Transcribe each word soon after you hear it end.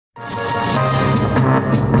Hello,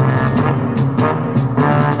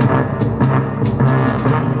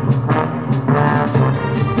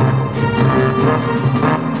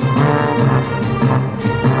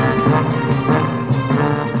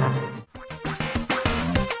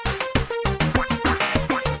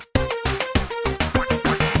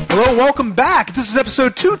 welcome back. This is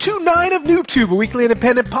episode 229 of NooBTooB, a weekly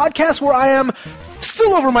independent podcast where I am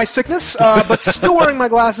still over my sickness, but still wearing my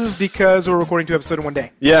glasses because we're recording 2 episodes in one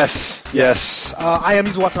day. Yes. I am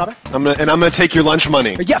Yuzo Watanabe. I'm gonna take your lunch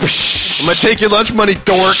money. Yeah. I'm gonna take your lunch money,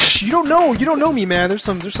 dork. You don't know me, man. There's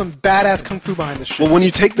some badass kung fu behind this shit. Well, when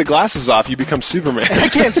you take the glasses off, you become Superman. I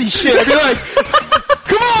can't see shit. I'd be like,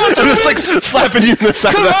 come on! I'm just like slapping you in the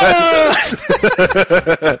side of the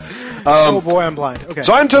head. Oh boy, I'm blind. Okay.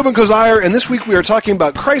 So I'm Tobin Kozaire, and this week we are talking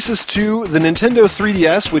about Crysis 2, the Nintendo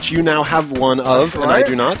 3DS, which you now have one of, and I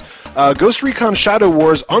do not. Ghost Recon Shadow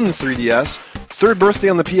Wars on the 3DS, Third Birthday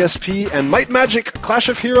on the PSP, and Might Magic Clash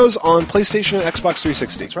of Heroes on PlayStation and Xbox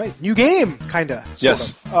 360. That's right. New game, kinda. Yes.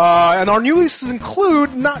 Sort of. And our new releases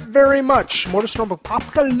include not very much. Motorstorm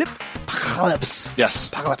Apocalypse. Yes.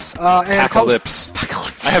 Apocalypse. Apocalypse.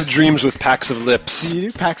 I have dreams with packs of lips. Do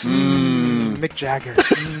you? Packs of Mick Jagger.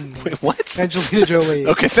 Wait, what? Angelina Jolie.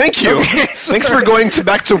 Okay, thank you. Okay, Thanks for going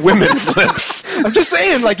back to women's lips. I'm just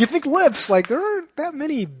saying, like, you think lips, like, there aren't that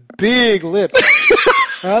many big lips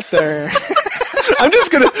out there. I'm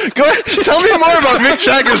just gonna go ahead. Tell me more about Mick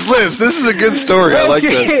Jagger's lips. This is a good story. I like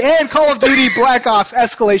this. And Call of Duty Black Ops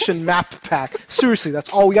Escalation map pack. Seriously,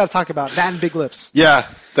 that's all we got to talk about. That and big lips. Yeah,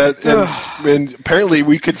 and apparently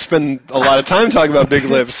we could spend a lot of time talking about big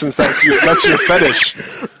lips since that's your fetish.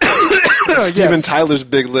 Steven Tyler's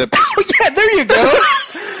big lips. Oh, yeah, there you go.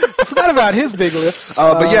 I forgot about his big lips.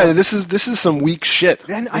 But yeah, this is some weak shit.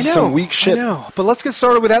 And I know, some weak shit. I know. But let's get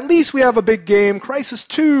started with at least we have a big game, Crysis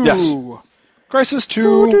 2. Yes. Crysis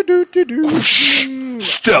 2.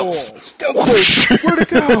 Stealth. Stealth. Where'd it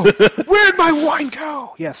go? Where'd my wine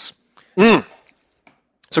go? Yes. So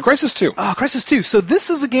Crysis 2. Crysis 2. So this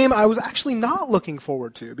is a game I was actually not looking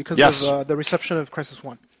forward to because of the reception of Crysis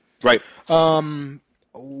 1. Right.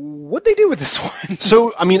 What'd they do with this one?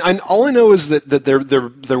 So, I mean, all I know is that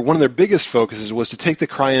they're one of their biggest focuses was to take the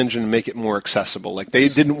CryEngine and make it more accessible. Like, they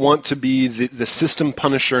didn't want to be the system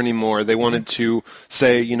punisher anymore. They wanted to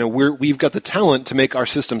say, you know, we've got the talent to make our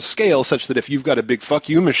system scale such that if you've got a big fuck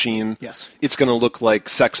you machine, it's going to look like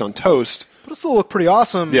sex on toast. But it'll still look pretty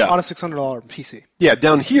awesome on a $600 PC. Yeah,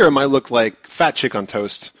 down here it might look like fat chick on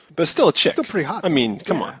toast. But still a chick. Still pretty hot. I mean,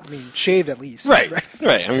 come on. I mean, shaved at least. Right.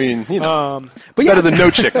 I mean, you know, but better than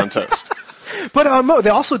no chick on toast. But they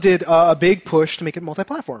also did a big push to make it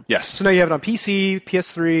multi-platform. Yes. So now you have it on PC,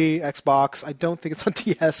 PS3, Xbox. I don't think it's on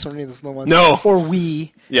DS or any of those little ones. No. Or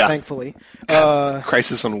Wii, thankfully.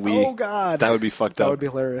 Crysis on Wii. Oh, God. That would be fucked up. That would be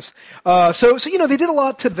hilarious. So you know, they did a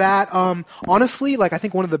lot to that. Honestly, like, I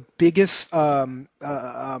think one of the biggest, you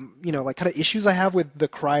know, like, kind of issues I have with the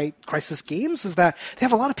Crysis games is that they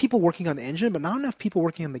have a lot of people working on the engine, but not enough people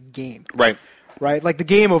working on the game. Right, like the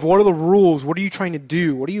game of what are the rules, what are you trying to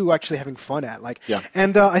do, what are you actually having fun at, like.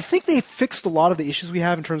 And I think they fixed a lot of the issues we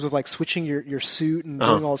have in terms of like switching your suit and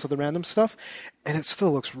doing all this other random stuff, and it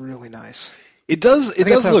still looks really nice. It does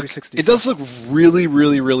look really,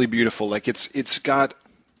 really, really beautiful. Like it's got,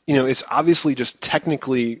 you know, it's obviously just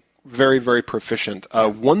technically very, very proficient.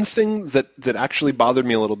 One thing that actually bothered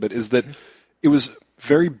me a little bit is that it was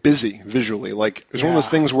very busy visually. Like it was one of those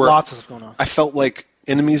things where lots of stuff going on. I felt like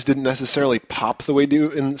enemies didn't necessarily pop the way they do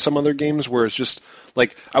in some other games, where it's just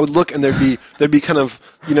like I would look and there'd be kind of,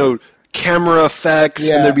 you know, camera effects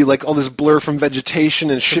and there'd be like all this blur from vegetation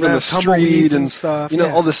and shit on the street and stuff, you know,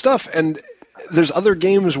 all this stuff. And there's other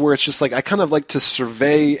games where it's just like I kind of like to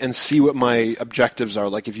survey and see what my objectives are.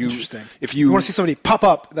 Like if you want to see somebody pop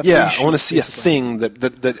up, that's I want to see basically a thing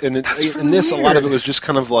that and in this weird. A lot of it was just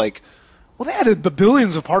kind of like. Well, they added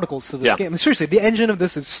billions of particles to this game. I mean, seriously, the engine of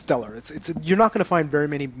this is stellar. You're not going to find very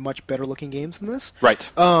many much better looking games than this.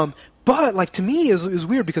 Right. But like to me, it was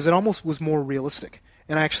weird because it almost was more realistic,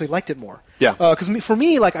 and I actually liked it more. Yeah. Because for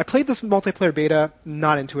me, like I played this multiplayer beta,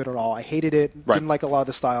 not into it at all. I hated it. Didn't like a lot of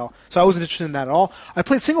the style, so I wasn't interested in that at all. I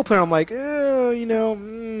played single player. I'm like, you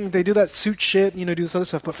know, they do that suit shit, you know, do this other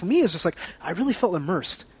stuff. But for me, it's just like I really felt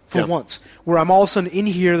immersed. For once, where I'm all of a sudden in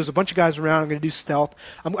here, there's a bunch of guys around, I'm going to do stealth.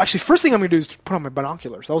 First thing I'm going to do is put on my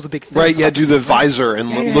binoculars. That was a big thing. Right, do the visor and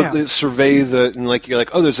look, survey and like, you're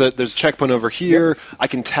like, oh, there's a checkpoint over here, I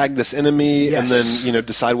can tag this enemy, and then, you know,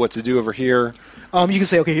 decide what to do over here. You can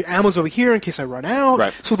say, okay, ammo's over here in case I run out.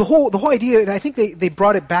 Right. So the whole idea, and I think they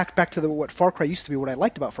brought it back to what Far Cry used to be, what I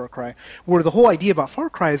liked about Far Cry, where the whole idea about Far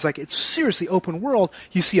Cry is like it's seriously open world.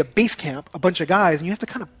 You see a base camp, a bunch of guys, and you have to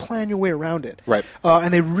kind of plan your way around it. Right.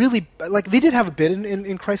 And they really, like, they did have a bit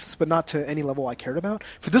in Crysis, but not to any level I cared about.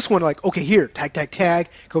 For this one, like, okay, here, tag,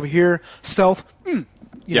 go over here, stealth,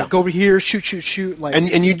 you know, go over here, shoot. Like,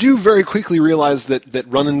 and you do very quickly realize that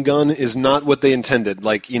run and gun is not what they intended.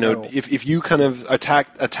 Like, you know, if you kind of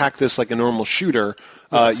attack this like a normal shooter,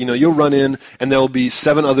 you know, you'll run in and there'll be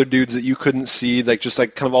 7 other dudes that you couldn't see, like just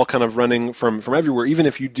like kind of running from everywhere. Even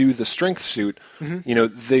if you do the strength suit, you know,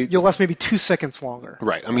 you'll last maybe 2 seconds longer.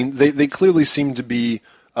 Right. I mean, they clearly seem to be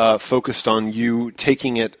focused on you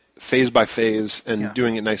taking it phase by phase and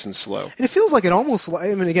doing it nice and slow. And it feels like it almost,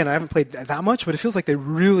 I mean, again, I haven't played that much, but it feels like they're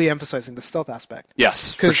really emphasizing the stealth aspect.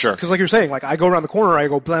 Yes, for sure. Because like you're saying, like I go around the corner, I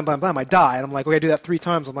go blam, blam, blam, I die, and I'm like, okay, I do that 3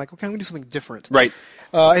 times. I'm like, okay, I'm going to do something different. Right.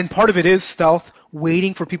 And part of it is stealth,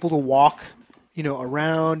 waiting for people to walk, you know,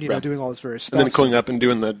 around, you know, doing all this various stuff. And then going up and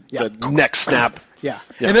doing the neck snap. Yeah.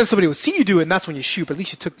 And then somebody would see you do it, and that's when you shoot, but at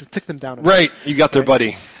least you took them down. Right. You got their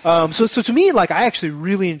buddy. So to me, like, I actually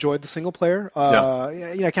really enjoyed the single player. You know,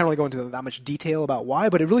 I can't really go into that much detail about why,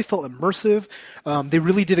 but it really felt immersive. They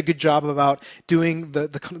really did a good job about doing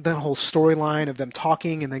the whole storyline of them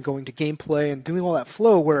talking and then going to gameplay and doing all that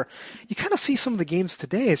flow where you kind of see some of the games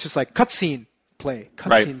today. It's just like cutscene, play.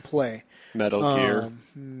 Metal Gear.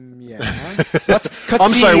 Yeah. That's cutscene.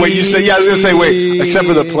 I'm sorry, wait, you said, I was going to say, wait, except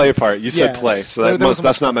for the play part. You said play, so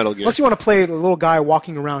that's not Metal Gear. Unless you want to play the little guy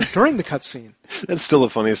walking around during the cutscene. That's still the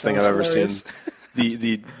funniest thing I've ever seen.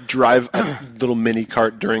 The drive a little mini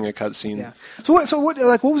cart during a cutscene. Yeah. So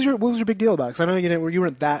what was your big deal about it? Because I know you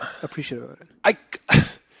weren't that appreciative of it.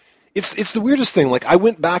 It's the weirdest thing. Like, I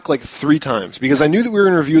went back like 3 times because I knew that we were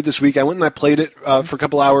going to review it this week. I went and I played it for a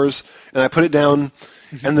couple hours, and I put it down,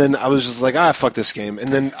 and then I was just like, fuck this game. And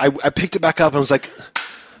then I picked it back up, and I was like,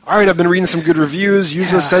 all right, I've been reading some good reviews.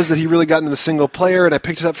 Yuzo says that he really got into the single player, and I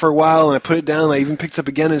picked it up for a while, and I put it down, and I even picked it up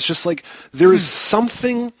again, and it's just like, there is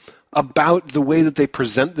something about the way that they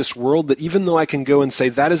present this world that even though I can go and say,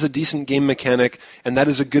 that is a decent game mechanic, and that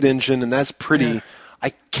is a good engine, and that's pretty, I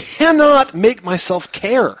cannot make myself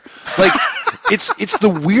care. Like, it's the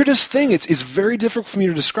weirdest thing. It's very difficult for me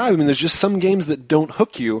to describe. I mean, there's just some games that don't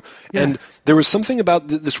hook you, and there was something about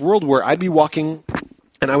this world where I'd be walking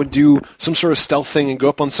and I would do some sort of stealth thing and go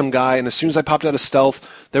up on some guy, and as soon as I popped out of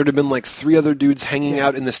stealth, there would have been like 3 other dudes hanging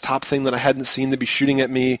out in this top thing that I hadn't seen. They'd be shooting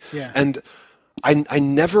at me, and I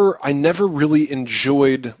never really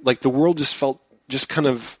enjoyed, like, the world just felt just kind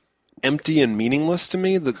of empty and meaningless to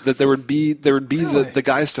me. That there would be really? the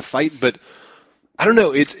guys to fight, but I don't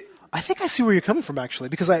know. I think I see where you're coming from, actually,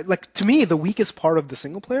 because to me, the weakest part of the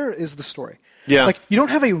single player is the story. Yeah. Like, you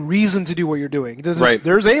don't have a reason to do what you're doing.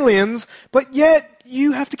 There's aliens, but yet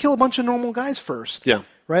you have to kill a bunch of normal guys first. Yeah.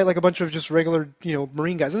 Right? Like a bunch of just regular,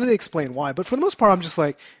 Marine guys. And then they explain why. But for the most part, I'm just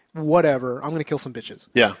like, whatever, I'm going to kill some bitches.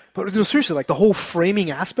 Yeah. But seriously, like, the whole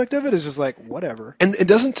framing aspect of it is just like, whatever. And it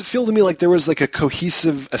doesn't feel to me like there was like a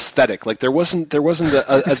cohesive aesthetic. Like there wasn't a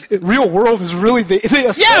real world is really the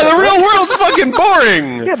aesthetic. Yeah, the real world's fucking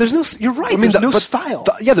boring. Yeah, you're right. I mean, there's no style.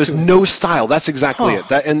 There's no style. That's exactly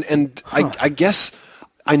it. I guess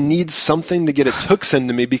I need something to get its hooks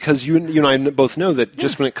into me, because you and I both know that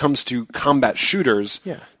just when it comes to combat shooters,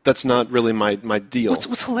 that's not really my deal.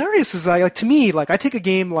 What's hilarious is that, like, to me, like, I take a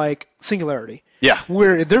game like Singularity,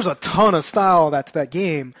 where there's a ton of style to that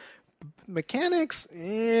game. Mechanics,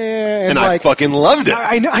 and like, I fucking loved it.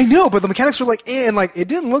 I know, but the mechanics were like, and like, it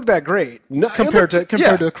didn't look that great compared to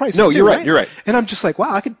Crysis. No, you're right. You're right. And I'm just like,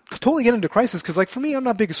 wow, I could totally get into Crysis, because, like, for me, I'm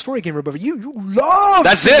not a big story gamer, but you love.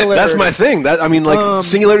 That's Singularity. it. That's my thing.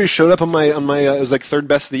 Singularity showed up on my it was like 3rd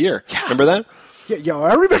best of the year. Yeah. Remember that? Yeah,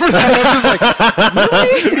 I remember that. I was just like,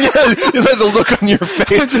 really? You had the look on your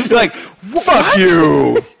face. Just like, fuck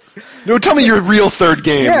you. No, tell me your real 3rd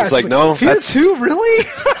game. Yeah, it's like, no. Fear 2, really?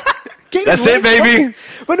 That's it, baby.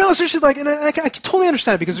 But no, seriously, like, and I totally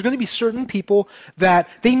understand it, because there's going to be certain people that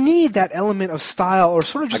they need that element of style, or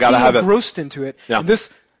sort of just being engrossed into it. Yeah. And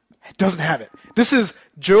this doesn't have it. This is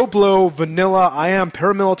Joe Blow, vanilla. I am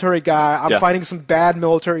paramilitary guy. I'm fighting some bad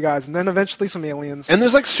military guys, and then eventually some aliens. And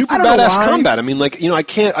there's like super badass combat. I mean, like, I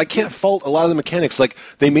can't fault a lot of the mechanics. Like,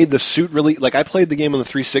 they made the suit really, like, I played the game on the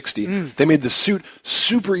 360. They made the suit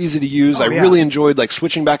super easy to use. I really enjoyed, like,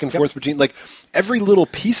 switching back and forth between, like, every little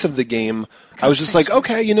piece of the game. I was just like,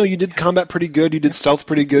 okay, you did combat pretty good. You did stealth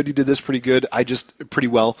pretty good. You did this pretty good. Pretty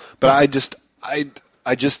well. But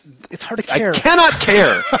it's hard to care. I cannot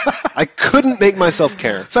care. I couldn't make myself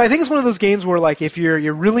care. So I think it's one of those games where, like, if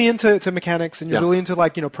you're really into mechanics and you're really into,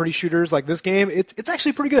 like, pretty shooters, like this game, it's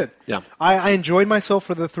actually pretty good. Yeah. I enjoyed myself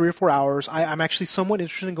for the 3 or 4 hours. I'm actually somewhat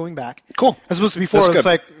interested in going back. Cool. As opposed to before, it's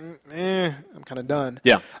like, I'm kind of done.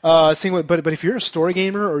 Yeah. But if you're a story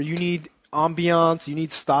gamer or you need ambiance, you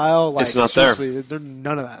need style, like, it's not seriously, there's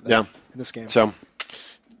none of that in this game. So,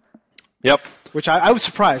 yep. Which I was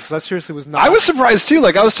surprised, because I seriously was not. I was surprised, too.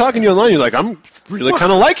 Like, I was talking to you online, you're like, I'm really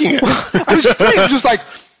kind of liking it. I was just playing, I was just like,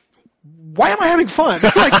 why am I having fun?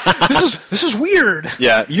 Like, this is weird.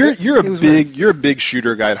 Yeah, you're a big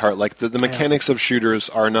shooter guy at heart. Like, the mechanics of shooters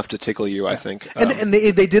are enough to tickle you, I think. And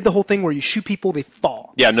they did the whole thing where you shoot people, they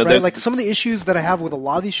fall. Yeah, no, right? Like, some of the issues that I have with a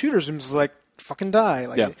lot of these shooters, I'm just like, fucking die.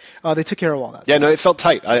 Like, they took care of all that. Yeah, no, it felt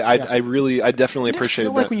tight. I definitely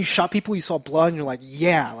appreciated that. Like when you shot people, you saw blood, and you're like,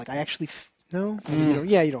 yeah, like I actually no,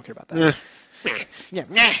 you don't care about that.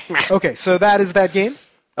 Yeah. Okay, so that is that game.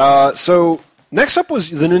 So next up was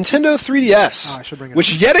the Nintendo 3DS, I should bring it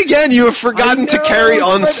which yet again you have forgotten to carry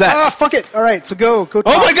on set. Ah, fuck it. All right, so go. Talk.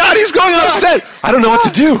 Oh my God, he's going on set. I don't know what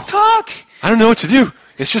to do. Talk. I don't know what to do.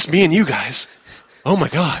 It's just me and you guys. Oh my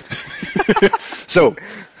God. So,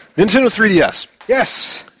 Nintendo 3DS.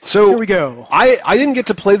 Yes. So here we go. I didn't get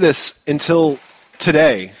to play this until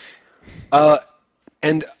today,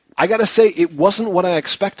 and I gotta say it wasn't what I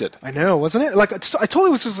expected. I know, wasn't it? Like, I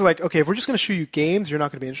totally was just like, okay, if we're just going to show you games, you're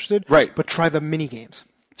not going to be interested, right? But try the mini games.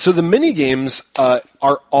 So the mini games are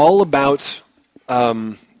all about.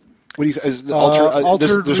 What do you?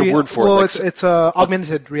 Altered. There's a word for it. Well, it's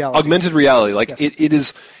augmented reality. Augmented reality, like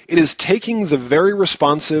yes. it is taking the very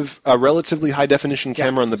responsive, relatively high definition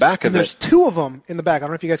camera on the back of it. And there's two of them in the back. I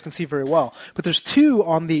don't know if you guys can see very well, but there's two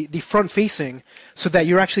on the front facing, so that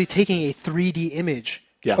you're actually taking a 3D image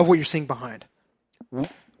of what you're seeing behind,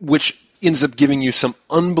 which ends up giving you some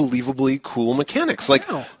unbelievably cool mechanics. Like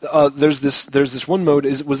there's this one mode.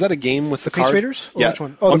 Was that a game with the Face card? Raiders? Yeah. Which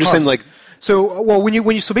one? I'm just saying, like. So, well, when you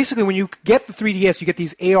get the 3DS, you get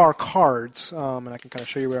these AR cards, and I can kind of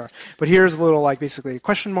show you where they are. But here's a little, like, basically a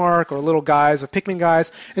question mark or little guys, of Pikmin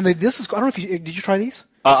guys, and this is. I don't know if did you try these?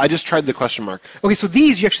 I just tried the question mark. Okay, so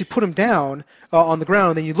these you actually put them down on the ground,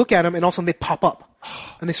 and then you look at them, and all of a sudden they pop up.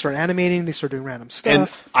 And they start animating, they start doing random stuff. And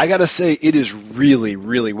I gotta say, it is really,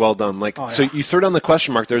 really well done. Like, so you throw down the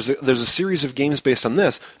question mark. There's a series of games based on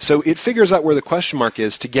this. So it figures out where the question mark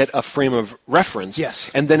is to get a frame of reference.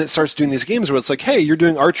 Yes. And then it starts doing these games where it's like, hey, you're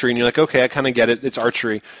doing archery, and you're like, okay, I kind of get it. It's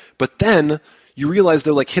archery. But then you realize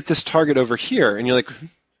they're like, hit this target over here, and you're like,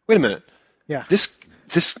 wait a minute. Yeah.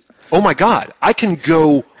 This. Oh my God! I can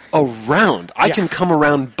go around. I can come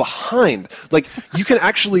around behind. Like, you can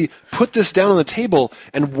actually put this down on the table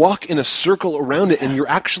and walk in a circle around it, and you're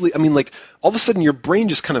actually, I mean, like, all of a sudden your brain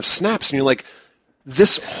just kind of snaps, and you're like,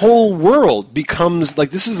 this whole world becomes,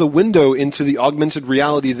 like, this is the window into the augmented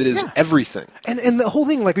reality that is everything. And the whole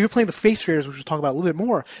thing, like, you're playing the Face Raiders, which we'll talk about a little bit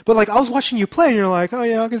more, but, like, I was watching you play, and you're like, oh,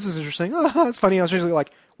 yeah, I guess this is interesting. Oh, that's funny. I was usually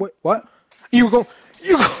like, what? You go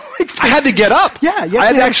like, I had to get up. Yeah, I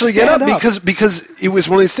had to actually get up because it was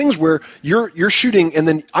one of these things where you're shooting, and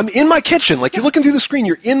then I'm in my kitchen. Like, you're looking through the screen,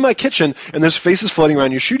 you're in my kitchen, and there's faces floating around.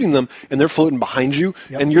 You're shooting them, and they're floating behind you,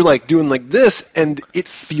 and you're like doing like this, and it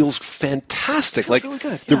feels fantastic. Like, really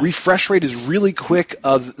good, the refresh rate is really quick.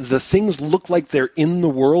 The things look like they're in the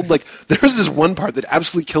world. Like, there's this one part that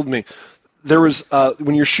absolutely killed me. There was,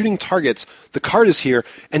 when you're shooting targets, the card is here,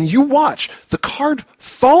 and you watch, the card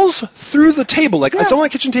falls through the table. Like, it's on my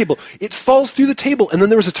kitchen table. It falls through the table, and then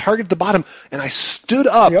there was a target at the bottom, and I stood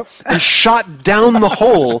up and shot down the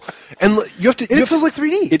hole. And you have to... It feels like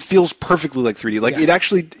 3D. It feels perfectly like 3D. Like, it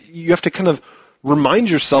actually... You have to kind of remind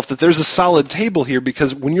yourself that there's a solid table here,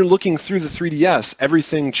 because when you're looking through the 3DS,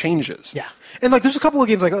 everything changes. Yeah. And, like, there's a couple of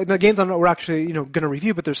games, like, the games we're actually, going to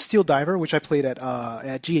review, but there's Steel Diver, which I played at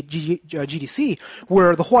GDC,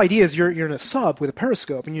 where the whole idea is you're in a sub with a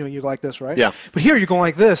periscope, and, you go like this, right? Yeah. But here you're going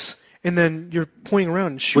like this, and then you're pointing around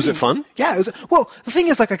and shooting. Was it fun? Yeah. It was. Well, the thing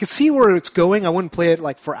is, like, I could see where it's going. I wouldn't play it,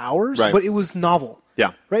 like, for hours, but it was novel.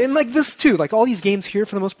 Yeah. Right? And, like, this, too. Like, all these games here,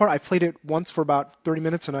 for the most part, I played it once for about 30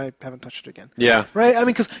 minutes, and I haven't touched it again. Yeah. Right? I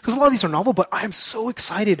mean, because a lot of these are novel, but I'm so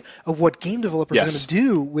excited of what game developers are going to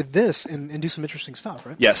do with this and do some interesting stuff,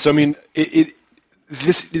 right? Yeah. So, I mean,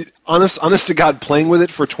 honest to God, playing with it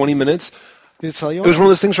for 20 minutes, did it sell you? It was one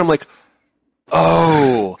of those things where I'm like,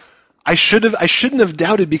 oh, I shouldn't have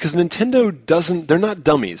doubted, because Nintendo doesn't, they're not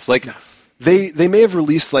dummies. Like, They may have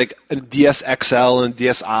released like a DS XL and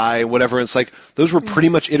DSi, whatever. It's like those were pretty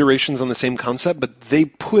much iterations on the same concept, but they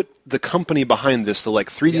put the company behind this. The like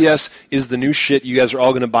 3DS is the new shit. You guys are all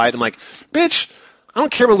going to buy it. I'm like, bitch, I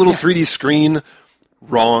don't care about a little 3D screen.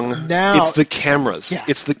 Wrong. Now it's the cameras. Yeah.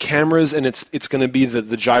 It's the cameras, and it's going to be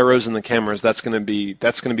the gyros and the cameras. That's going to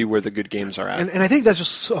be where the good games are at. And I think that's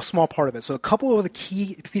just a small part of it. So a couple of the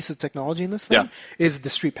key pieces of technology in this thing is the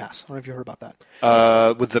Street Pass. I don't know if you heard about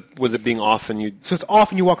that. With it being off and you. So it's off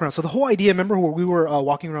and you walk around. So the whole idea, remember where we were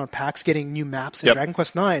walking around PAX getting new maps in Dragon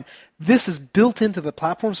Quest IX? This is built into the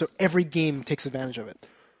platform, so every game takes advantage of it.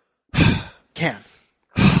 Can.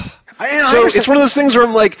 So it's one of those things where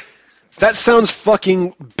I'm like, that sounds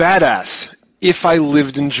fucking badass if I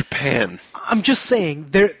lived in Japan. I'm just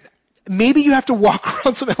saying, maybe you have to walk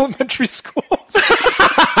around some elementary schools.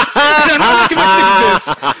 I'm not recommending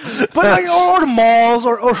this. But or to malls,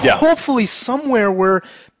 or hopefully somewhere where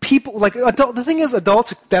people, the thing is,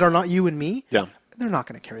 adults that are not you and me, they're not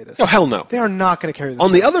going to carry this. Oh, hell no. They are not going to carry this.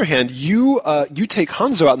 On the other hand, you take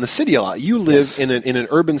Hanzo out in the city a lot. You live in an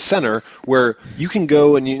urban center where you can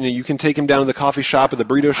go and you can take him down to the coffee shop or the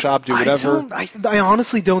burrito shop, do whatever. I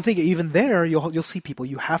honestly don't think even there you'll see people.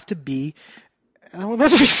 You have to be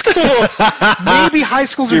elementary schools, maybe high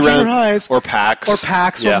schools or junior highs, or PAX,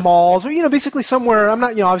 or malls, or basically somewhere. I'm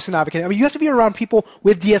not obviously not advocating. I mean, you have to be around people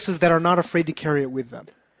with DSs that are not afraid to carry it with them.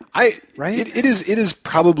 Right? It is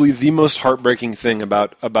probably the most heartbreaking thing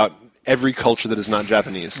about every culture that is not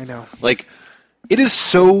Japanese. I know. Like, it is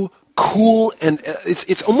so cool, and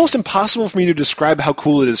it's almost impossible for me to describe how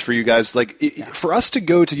cool it is for you guys. Like, for us to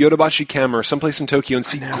go to Yodobashi Ken or someplace in Tokyo and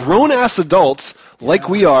see grown-ass adults like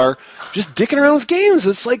we are just dicking around with games,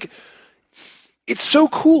 it's like... It's so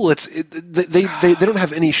cool. They don't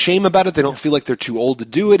have any shame about it. They don't feel like they're too old to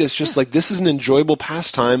do it. It's just like, this is an enjoyable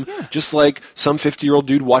pastime, just like some 50-year-old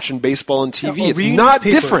dude watching baseball on TV. It's not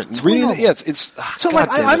different.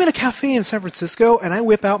 I'm in a cafe in San Francisco, and I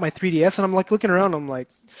whip out my 3DS, and I'm like looking around, I'm like,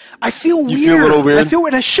 I feel weird. You feel a little weird? I feel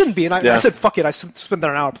weird, and I shouldn't be. And I said, fuck it, I spent there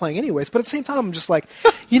an hour playing anyways. But at the same time, I'm just like,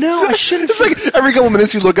 I shouldn't. It's like every couple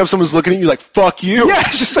minutes you look up, someone's looking at you like, fuck you. Yeah,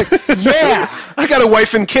 it's just like, I got a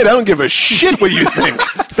wife and kid. I don't give a shit what you think.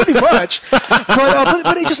 Pretty much.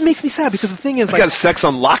 But it just makes me sad because the thing is, I got sex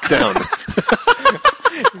on lockdown.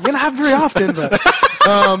 You're going to have it very often, but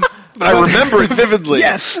I remember it vividly.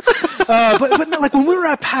 Yes. But like when we were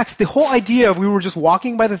at PAX, the whole idea of we were just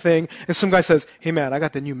walking by the thing, and some guy says, "Hey man, I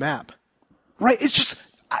got the new map." Right? It's just.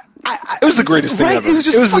 It was the greatest thing ever. It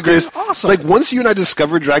was the greatest. Awesome. Like, once you and I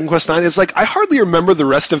discovered Dragon Quest IX, it's like, I hardly remember the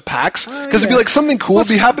rest of PAX, because it'd be like something cool would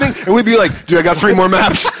be happening, and we'd be like, dude, I got 3 more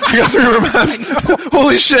maps. I got 3 more maps.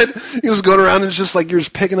 Holy shit. You're just going around, and it's just like, you're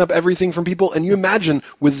just picking up everything from people, and you imagine,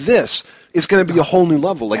 with this, it's going to be a whole new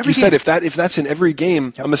level. Like you said, if that's in every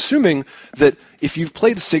game, I'm assuming that if you've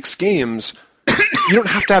played 6 games... you don't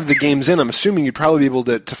have to have the games in. I'm assuming you'd probably be able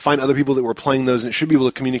to find other people that were playing those, and it should be able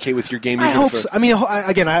to communicate with your game. I hope so. I mean,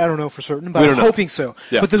 again, I don't know for certain, but I'm hoping so.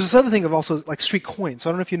 Yeah. But there's this other thing of also like street coins. So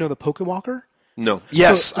I don't know if you know the Pokewalker. No.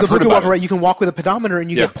 Yes, so the Pokewalker, right? You can walk with a pedometer,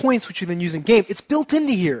 and you get points, which you then use in game. It's built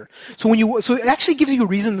into here. So it actually gives you a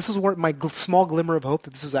reason. This is where my small glimmer of hope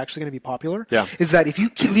that this is actually going to be popular. Yeah. Is that if you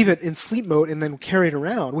can leave it in sleep mode and then carry it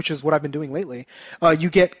around, which is what I've been doing lately,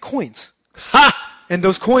 you get coins. Ha! And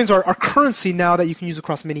those coins are currency now that you can use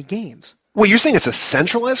across many games. Wait, you're saying it's a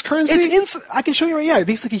centralized currency? I can show you right. Yeah,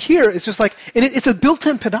 basically here it's just like, and it's a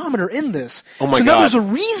built-in pedometer in this. Oh my god! So now there's a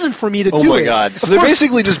reason for me to do it. Oh my god! So they're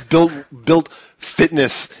basically just built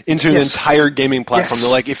fitness into an entire gaming platform. Yes. They're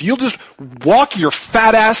like, if you'll just walk your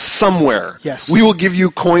fat ass somewhere, we will give you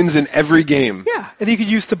coins in every game. Yeah, and you could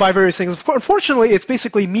use to buy various things. Unfortunately, it's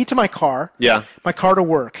basically me to my car. Yeah. My car to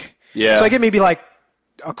work. Yeah. So I get maybe like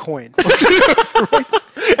a coin.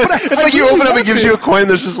 It's like you open up, it gives you a coin.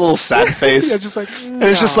 There's this little sad face. Yeah, it's just like, and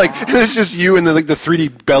it's just like, it's just you, and then like the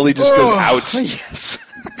 3D belly just goes out. Yes,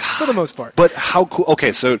 for the most part. But how cool?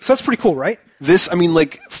 Okay, so that's pretty cool, right? This, I mean,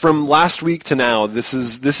 like from last week to now, this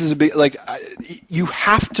is a big like. You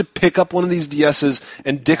have to pick up one of these DSs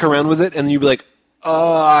and dick around with it, and you'd be like,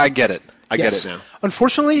 I get it. I get it now.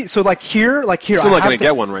 Unfortunately, so like here. Still not going to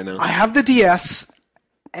get one right now. I have the DS,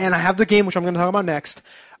 and I have the game, which I'm going to talk about next.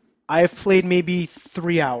 I have played maybe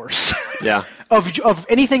 3 hours. Yeah. of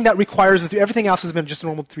anything that requires everything else has been just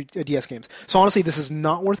normal DS games. So honestly, this is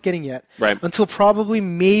not worth getting yet. Right. Until probably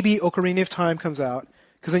maybe Ocarina of Time comes out,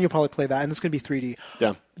 because then you'll probably play that, and it's going to be 3D.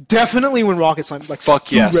 Yeah. Definitely when Rocket Slime,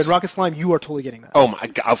 yes. Rocket Slime, you are totally getting that. Oh my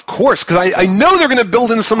god, of course, because I know they're going to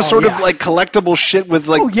build in some sort of like collectible shit with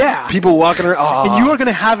like people walking around. Oh. And you are going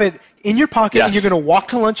to have it in your pocket, and you're going to walk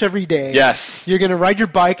to lunch every day. Yes. You're going to ride your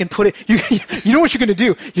bike and put it. You know what you're going to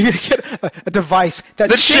do? You're going to get a device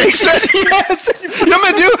that shakes it. Yes. You know what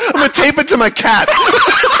I'm going to do? I'm going to tape it to my cat.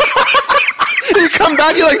 You come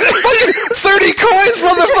back, you're like, fucking 30 coins,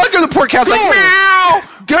 motherfucker. The poor cat's like, meow.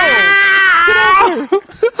 Go.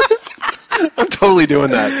 I'm totally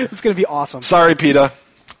doing that. It's going to be awesome. Sorry, PETA.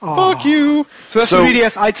 Fuck you. So that's the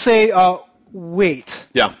 3DS. I'd say wait.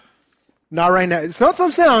 Yeah. Not right now. It's not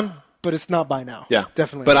thumbs down, but it's not by now. Yeah.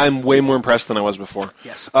 Definitely. But I'm way more impressed than I was before.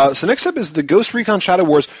 Yes. So next up is the Ghost Recon Shadow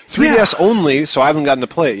Wars 3DS only, so I haven't gotten to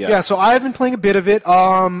play it yet. Yeah, so I've been playing a bit of it.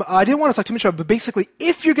 I didn't want to talk too much about it, but basically,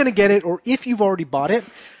 if you're going to get it or if you've already bought it,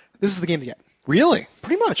 this is the game to get. Really?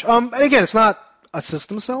 Pretty much. And again, it's not a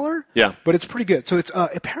system seller. Yeah. But it's pretty good. So it's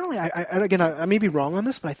apparently, I may be wrong on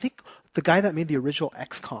this, but I think the guy that made the original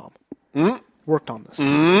XCOM worked on this.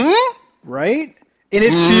 Right? And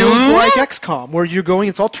it feels like XCOM, where you're going,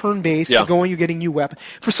 it's all turn-based, you're going, you're getting new weapons.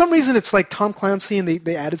 For some reason, it's like Tom Clancy, and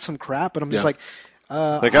they added some crap, and I'm just like...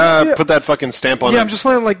 put that fucking stamp on it. Yeah, I'm just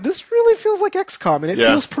like, this really feels like XCOM, and it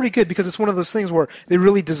feels pretty good, because it's one of those things where they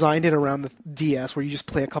really designed it around the DS, where you just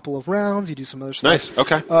play a couple of rounds, you do some other stuff. Nice,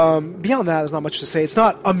 okay. Beyond that, there's not much to say. It's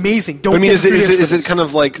not amazing. Is it kind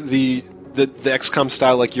of like the XCOM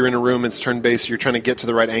style, like you're in a room, it's turn-based, you're trying to get to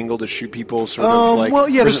the right angle to shoot people, sort of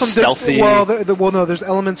like, there's some stealthy? No, there's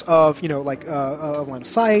elements of, like line of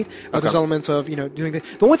sight, there's elements of, doing the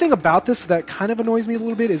only thing about this that kind of annoys me a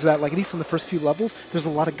little bit is that, like, at least on the first few levels, there's a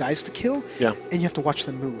lot of guys to kill, and you have to watch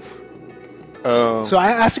them move. Oh. So I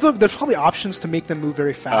have to go. There's probably options to make them move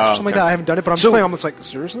very fast or something like that. I haven't done it, but I'm just playing almost like,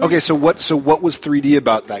 seriously? Okay, so what was 3D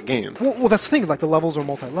about that game? Well, that's the thing. Like, the levels are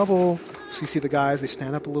multi-level, so you see the guys, they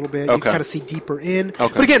stand up a little bit. You kind of see deeper in.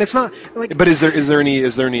 Okay. But again, it's not like... But is there any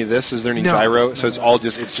of this? Is there any gyro? So it's all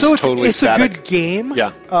just totally static? It's a good game,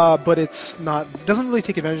 but it's not... It doesn't really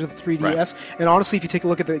take advantage of the 3DS. Right. And honestly, if you take a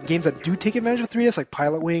look at the games that do take advantage of the 3DS, like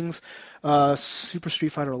Pilot Wings, Super Street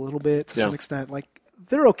Fighter a little bit to some extent, like,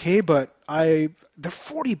 they're okay, but they're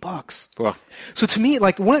 $40. Wow. So to me,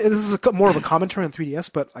 like, this is more of a commentary on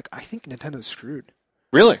 3DS, but like, I think Nintendo's screwed.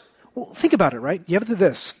 Really? Well, think about it, right? You have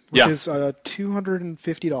this, which is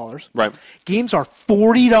 $250. Right. Games are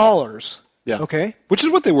 $40. Yeah. Okay. Which is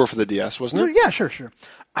what they were for the DS, wasn't it? Yeah, sure.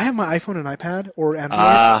 I have my iPhone and iPad or Android.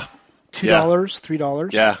 $2,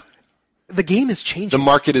 $3. Yeah. The game is changing. The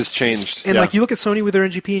market has changed. And like, you look at Sony with their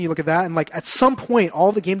NGP and you look at that, and like, at some point,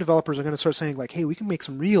 all the game developers are going to start saying like, hey, we can make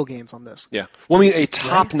some real games on this. Yeah. Well, I mean, a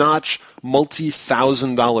top-notch,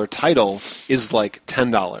 multi-$1,000 title is like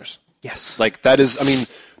 $10. Yes. Like, that is, I mean,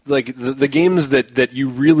 like, the games that you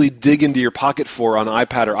really dig into your pocket for on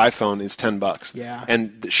iPad or iPhone is $10. Yeah.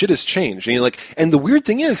 And the shit has changed. And the weird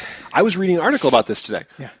thing is, I was reading an article about this today.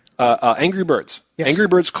 Yeah. Angry Birds. Yes. Angry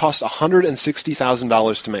Birds cost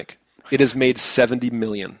 $160,000 to make. It has made $70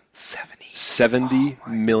 million. $70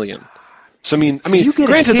 million. So I mean,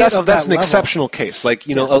 granted, that's an exceptional case. Like,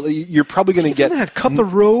 you're probably going to get... That Cut the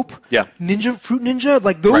Rope, Fruit Ninja,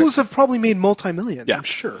 like, those have probably made multi-millions, I'm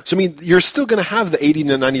sure. So I mean, you're still going to have the 80 to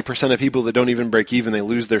 90% of people that don't even break even, they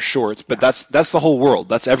lose their shorts, but that's the whole world.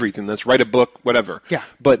 That's everything. That's write a book, whatever. Yeah.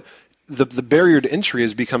 But the barrier to entry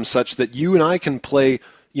has become such that you and I can play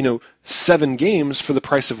 7 games for the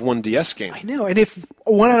price of one DS game. I know, and if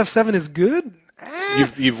 1 out of 7 is good,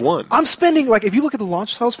 you've won. I'm spending, like, if you look at the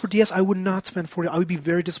launch titles for DS, I would not spend $40. I would be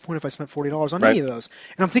very disappointed if I spent $40 on any of those.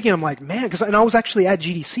 And I'm thinking, I'm like, man, and I was actually at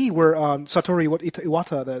GDC where Satoru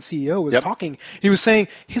Iwata, the CEO, was talking. He was saying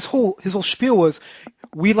his whole spiel was,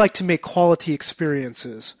 we like to make quality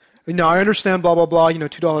experiences. Now, I understand, blah, blah, blah,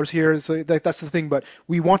 $2 here, so that's the thing, but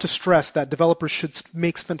we want to stress that developers should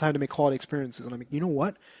spend time to make quality experiences. And I'm like, you know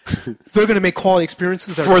what? They're going to make quality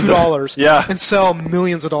experiences that are $2 and sell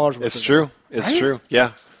millions of dollars worth of it. It's true,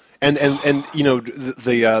 yeah. And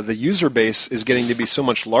the user base is getting to be so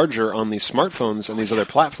much larger on these smartphones and these other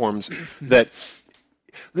platforms that...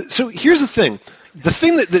 So here's the thing. The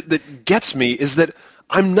thing that gets me is that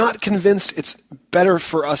I'm not convinced it's better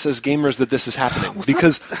for us as gamers that this is happening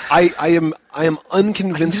because I am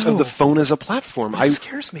unconvinced of the phone as a platform. It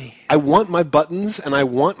scares me. I want my buttons and I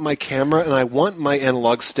want my camera and I want my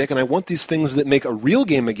analog stick and I want these things that make a real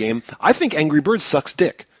game a game. I think Angry Birds sucks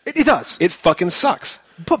dick. It does. It fucking sucks.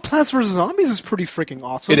 But Plants vs. Zombies is pretty freaking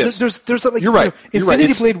awesome. It is. There's like, you're right.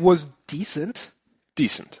 Infinity Blade was decent.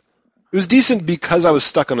 It was decent because I was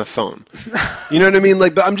stuck on a phone. You know what I mean?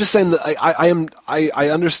 Like, but I'm just saying that I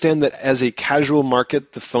understand that as a casual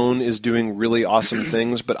market, the phone is doing really awesome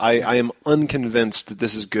things, but I am unconvinced that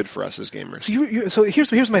this is good for us as gamers. So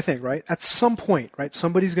here's my thing, right? At some point, right,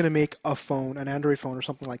 somebody's going to make a phone, an Android phone or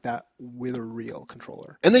something like that, with a real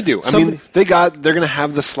controller. And they do. They're going to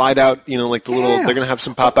have the slide out, like the little. They're going to have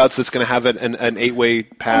some pop outs that's going to have an 8-way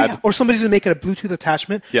pad. Oh, yeah. Or somebody's going to make it a Bluetooth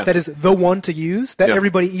attachment that is the one to use that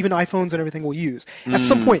everybody, even iPhones and everything, will use. At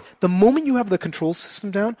some point, the moment you have the control system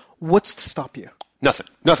down, what's to stop you? Nothing.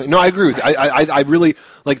 No, I agree with you. I really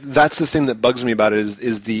like. That's the thing that bugs me about it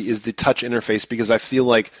is the touch interface, because I feel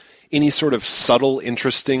like any sort of subtle,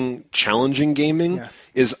 interesting, challenging gaming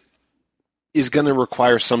is going to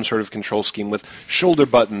require some sort of control scheme with shoulder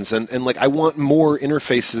buttons and like I want more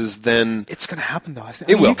interfaces than. It's going to happen though. I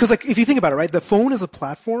think it will, because like if you think about it, right, the phone is a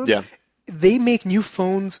platform. Yeah. They make new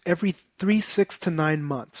phones every 3, 6 to 9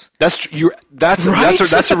 months. That's Right?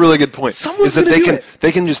 that's a really good point. Someone's is that gonna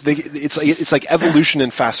they can just it's like evolution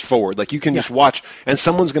and fast forward. Like you can just watch, and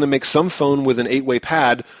someone's going to make some phone with an 8-way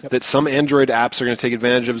pad that some Android apps are going to take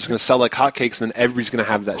advantage of. It's going to sell like hotcakes, and then everybody's going to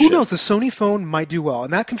have that. Who knows? The Sony phone might do well,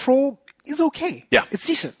 and that control is okay. Yeah, it's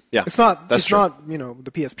decent. Yeah, it's not. That's it's true. not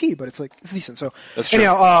the PSP, but it's decent. So that's true.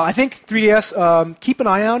 Anyhow, I think 3DS. Keep an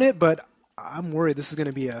eye on it, but I'm worried this is going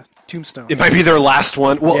to be a tombstone. It might be their last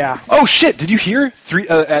one. Well, yeah. Oh shit! Did you hear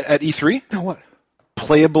at E3? No, what?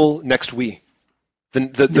 Playable next Wii.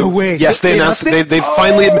 No way. Yes, So they announced it. They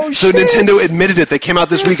finally. So Nintendo admitted it. They came out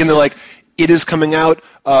this week and they're like, "It is coming out."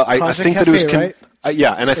 I think that it was. Right?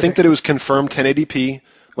 And I think that it was confirmed 1080p.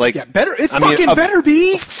 Like, better. It better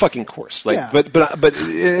be. Fucking course. Like, but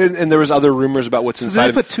and there was other rumors about what's inside.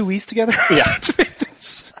 Did they put two Wii's together? Yeah. To make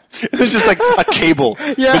this. There's just like a cable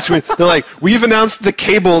between. They're like, we've announced the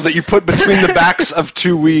cable that you put between the backs of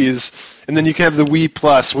two Wii's, and then you can have the Wii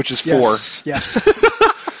Plus, which is 4. Yes.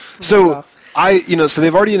 So so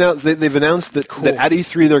they've already announced. They've announced that at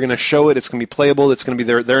E3 they're going to show it. It's going to be playable. It's going to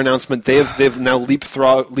be their announcement. They've now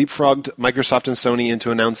leapfrogged Microsoft and Sony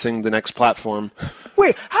into announcing the next platform.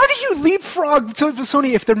 Wait, how do you leapfrog to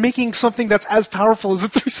Sony if they're making something that's as powerful as the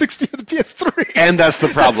 360 and the PS3? And that's the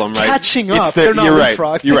problem, right? Catching up. They're not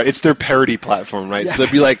leapfrogging. You're right. It's their parody platform, right? Yeah. So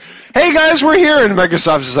they'll be like, "Hey guys, we're here," and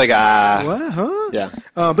Microsoft's just like, What? Huh? Yeah.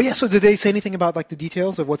 But yeah. So did they say anything about like the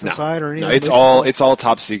details of what's inside or anything? No, it's all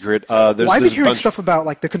top secret. I've been hearing stuff about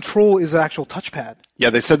like the control is an actual touchpad. Yeah,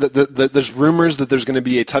 they said that there's rumors that there's going to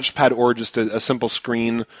be a touchpad or just a simple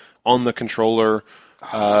screen on the controller.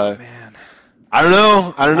 Oh man. I don't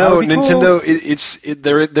know. Nintendo,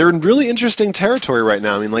 cool. They're in really interesting territory right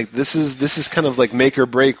now. I mean, like this is kind of like make or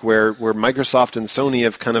break where Microsoft and Sony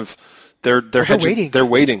have kind of they're waiting. They're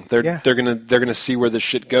waiting. They're gonna see where this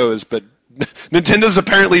shit goes, but Nintendo's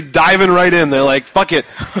apparently diving right in. They're like, fuck it.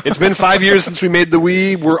 It's been 5 years since we made the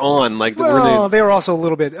Wii. We're on. Like, they were also a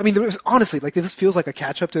little bit. I mean, honestly, like this feels like a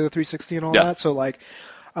catch up to the 360 and all that. So like.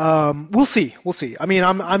 We'll see. I mean,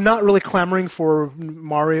 I'm not really clamoring for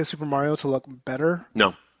Super Mario to look better.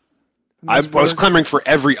 No. I was clamoring for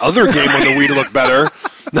every other game on the Wii to look better,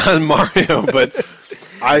 not Mario. But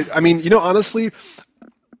I mean, honestly,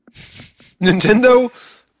 Nintendo,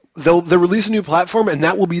 they'll release a new platform, and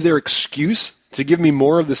that will be their excuse to give me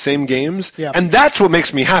more of the same games, and that's what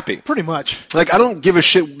makes me happy. Pretty much. Like, I don't give a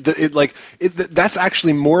shit. That's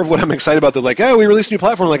actually more of what I'm excited about. They're like, oh, we released a new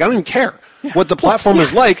platform. Like, I don't even care what the platform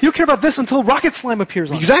is like. You don't care about this until Rocket Slime appears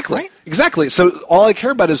on Exactly. it, right? Exactly. So all I care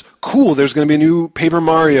about is, cool, there's going to be a new Paper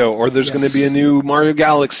Mario, or there's going to be a new Mario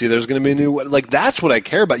Galaxy, there's going to be a new... Like, that's what I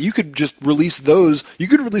care about. You could just release those. You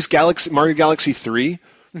could release Mario Galaxy 3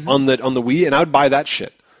 on the Wii, and I would buy that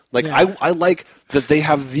shit. Like, I like that they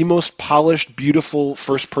have the most polished, beautiful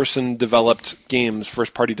first-party developed games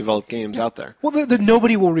out there. Well,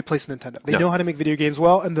 nobody will replace Nintendo. They know how to make video games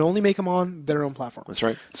well, and they only make them on their own platform. That's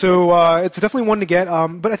right. So it's definitely one to get.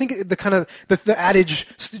 But I think the adage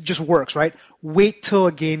just works, right? Wait till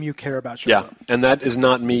a game you care about shows up. And that is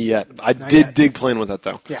not me yet. I did dig playing with that,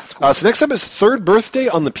 though. Yeah, it's cool. So next up is third birthday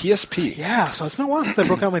on the PSP. Yeah, so it's been a while since I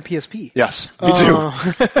broke out my PSP. Yes, me too.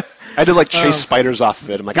 I did chase spiders off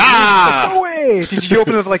of it. I'm like, no way! Did you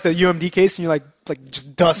open it like the UMD case and you're like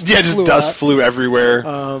just dust? Yeah, just dust flew everywhere.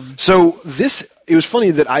 So it was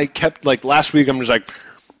funny that I kept last week. I'm just like,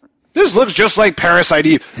 this looks just like Parasite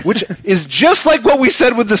Eve, which is just like what we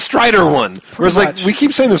said with the Strider one. Whereas we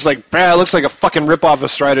keep saying this it looks like a fucking ripoff of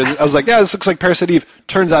Strider. I was like, yeah, this looks like Parasite Eve.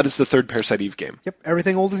 Turns out it's the third Parasite Eve game. Yep,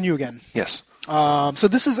 everything old is new again. Yes. So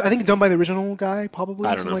this is, I think, done by the original guy, probably,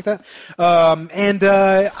 I or don't something know. like that. And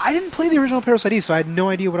I didn't play the original Parasite Eve, so I had no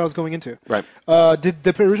idea what I was going into. Right. Did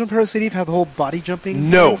the original Parasite Eve have the whole body jumping?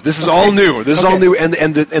 No, this is all new. This is all new, and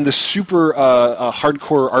the super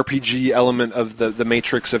hardcore RPG element of the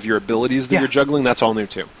matrix of your abilities that you're juggling, that's all new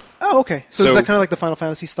too. Oh, okay. So is that kind of like the Final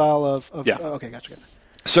Fantasy style of yeah. Okay, gotcha.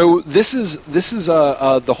 So this is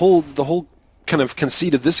the whole kind of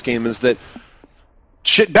conceit of this game is that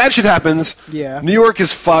bad shit happens. Yeah. New York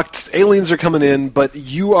is fucked. Aliens are coming in, but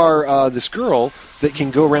you are this girl that can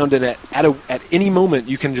go around and at any moment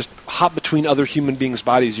you can just hop between other human beings'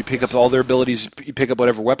 bodies. You pick up all their abilities. You pick up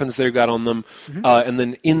whatever weapons they've got on them, and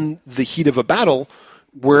then in the heat of a battle,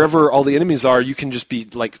 wherever all the enemies are, you can just be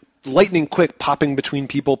lightning quick, popping between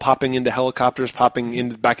people, popping into helicopters, back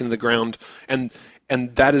into the ground, and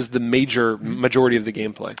that is the majority of the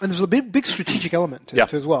gameplay. And there's a big strategic element to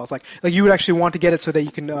it as well. It's like you would actually want to get it so that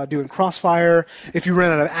you can do it in crossfire. If you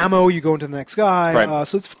run out of ammo, you go into the next guy. Right.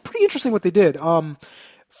 So it's pretty interesting what they did.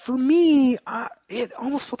 For me, it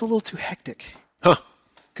almost felt a little too hectic. Huh.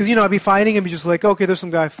 Because, I'd be fighting and be just like, okay, there's some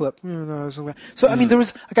guy flip. No, there's some guy. So, I mean, there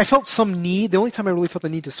was, I felt some need. The only time I really felt the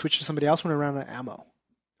need to switch to somebody else when I ran out of ammo.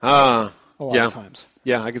 A lot of times.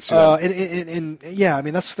 Yeah, I could see that. I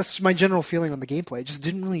mean, that's my general feeling on the gameplay. It just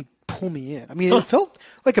didn't really pull me in. I mean, it felt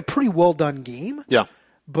like a pretty well done game. Yeah.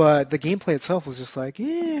 But the gameplay itself was just like,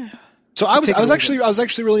 yeah. So I was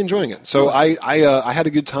actually really enjoying it. So I had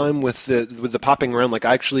a good time with the popping around. Like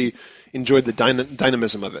I actually enjoyed the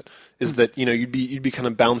dynamism of it. Is that you'd be kind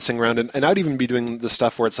of bouncing around, and I'd even be doing the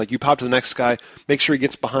stuff where it's like you pop to the next guy, make sure he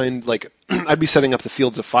gets behind. Like I'd be setting up the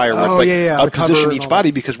fields of fire where it's like I'd position each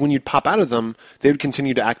body because when you'd pop out of them, they would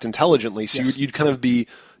continue to act intelligently. So you'd kind of be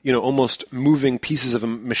almost moving pieces of a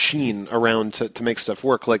machine around to make stuff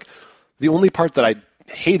work. Like the only part that I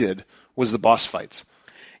hated was the boss fights.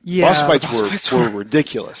 Yeah, boss fights were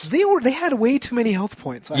ridiculous. They had way too many health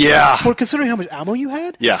points. For considering how much ammo you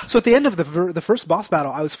had. Yeah. So at the end of the first boss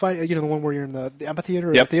battle, I was fighting. The one where you're in the amphitheater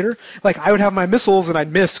or the theater. Like I would have my missiles and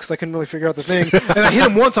I'd miss because I couldn't really figure out the thing. And I hit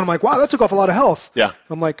him once and I'm like, wow, that took off a lot of health. Yeah.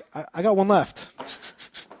 I'm like, I got one left.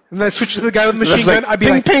 And then I switched to the guy with the machine gun. Like, I'd be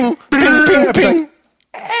ping, like, ping, ping, ping, ping.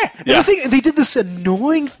 And I think they did this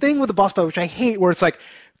annoying thing with the boss battle, which I hate, where it's like.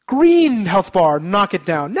 Green health bar, knock it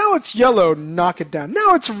down. Now it's yellow, knock it down.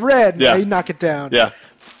 Now it's red, now you knock it down. Yeah.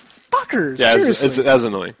 Fuckers, yeah, seriously. That's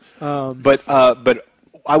annoying. But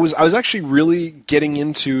I was actually really getting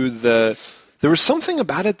into there was something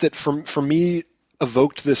about it that for me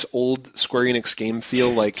evoked this old Square Enix game feel.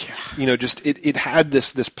 Like just it had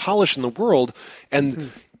this polish in the world,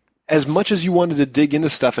 and as much as you wanted to dig into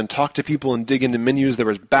stuff and talk to people and dig into menus, there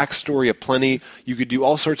was backstory aplenty. You could do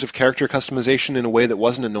all sorts of character customization in a way that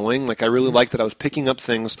wasn't annoying. Like I really liked that I was picking up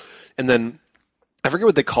things, and then I forget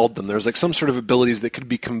what they called them. There was like some sort of abilities that could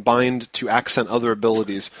be combined to accent other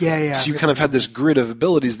abilities. Yeah. So you kind of had this grid of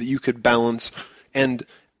abilities that you could balance, and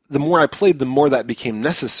the more I played, the more that became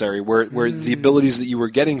necessary, where the abilities that you were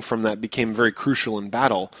getting from that became very crucial in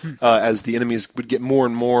battle, as the enemies would get more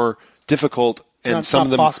and more difficult. And some of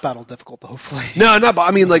them boss battle difficult, hopefully. No, but I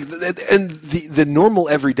mean, like, and the normal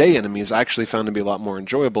everyday enemies I actually found to be a lot more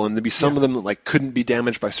enjoyable, and there'd be some of them that like couldn't be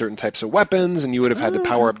damaged by certain types of weapons, and you would have had to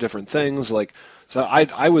power up different things. Like, so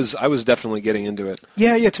I was definitely getting into it.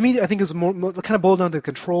 Yeah. To me, I think it was more kind of boiled down to the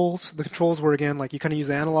controls. The controls were again like you kind of use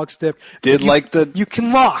the analog stick. You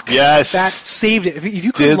can lock. Yes, that saved it. If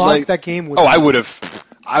you could lock that game, I would have.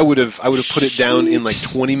 I would have put it down in like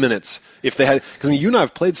 20 minutes if they had. Because you and I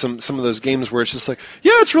have played some of those games where it's just like,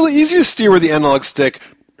 yeah, it's really easy to steer with the analog stick.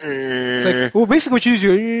 It's like, well, basically what you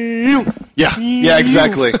use Yeah,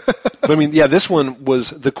 exactly. But I mean, this one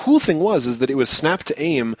was, the cool thing is that it was snap to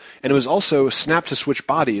aim, and it was also snap to switch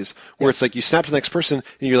bodies, where it's like you snap to the next person,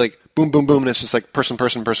 and you're like, boom, boom, boom, and it's just like person,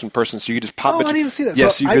 so you just pop. I didn't even see that. Yeah,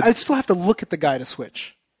 so I'd still have to look at the guy to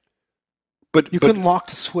switch. But you couldn't lock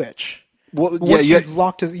to switch. Well, you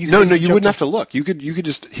wouldn't have to look. You could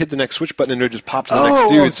just hit the next switch button and it would just pop to the next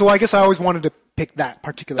dude. So I guess I always wanted to pick that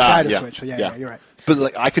particular guy to switch. So yeah, you're right. But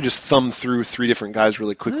like I could just thumb through 3 different guys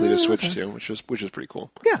really quickly to switch to, which is pretty cool.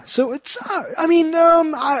 Yeah. So it's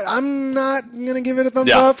I'm not gonna give it a thumbs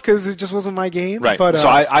up because it just wasn't my game. Right. But so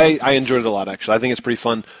I enjoyed it a lot actually. I think it's pretty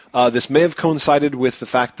fun. This may have coincided with the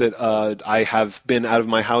fact that I have been out of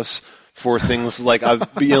my house for things like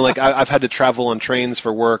I've had to travel on trains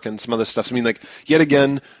for work and some other stuff. So, I mean, like yet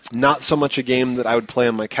again, not so much a game that I would play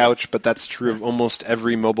on my couch, but that's true of almost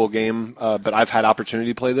every mobile game. But I've had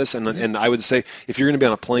opportunity to play this, and I would say if you're going to be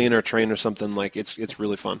on a plane or a train or something, like it's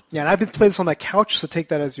really fun. Yeah, and I've been playing this on my couch, so take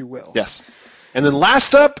that as you will. Yes. And then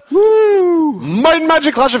last up, Might and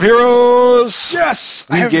Magic Clash of Heroes. Yes,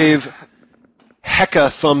 we gave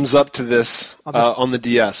hecka thumbs up to this on the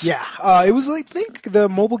DS. Yeah, it was, I think, the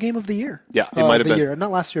mobile game of the year. Yeah, it might have been. Year. Not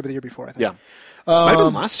last year, but the year before, I think. Yeah. Might have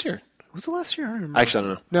been last year. Was it last year? I don't remember. Actually, I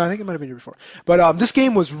don't know. No, I think it might have been the year before. But this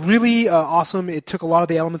game was really awesome. It took a lot of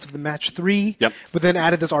the elements of the Match 3, but then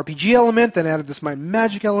added this RPG element, then added this Might and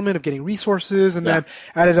Magic element of getting resources, and then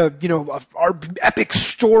added a epic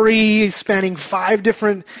story spanning 5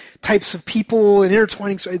 different types of people and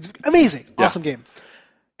intertwining. So it's amazing. Awesome game.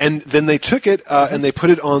 And then they took it and they put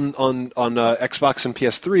it on Xbox and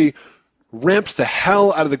PS3, ramped the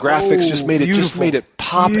hell out of the graphics, just made it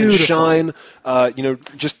pop and shine.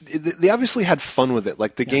 They obviously had fun with it.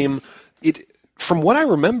 Like the game, from what I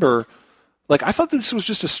remember, Like, I thought this was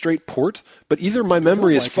just a straight port, but either my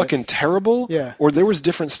memory is fucking terrible, or there was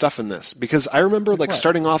different stuff in this. Because I remember, like,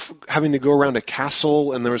 starting off having to go around a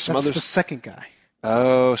castle, and there was some other... That's the second guy.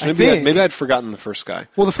 Oh, so maybe I'd forgotten the first guy.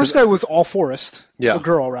 Well, the first guy was all forest. Yeah. Or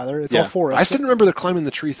girl, rather. It's all forest. I still didn't remember the climbing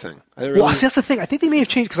the tree thing. Well, see, that's the thing. I think they may have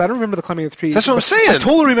changed, because I don't remember the climbing the trees. That's what I'm saying. I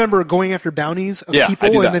totally remember going after bounties of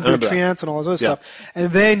people, and then doing tree ants and all this other stuff.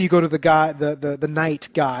 And then you go to the guy, the knight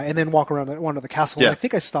guy, and then walk around one of the castle. And I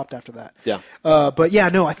think I stopped after that. Yeah. But yeah,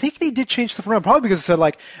 no, I think they did change stuff around, probably because it said,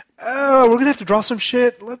 like, oh, we're going to have to draw some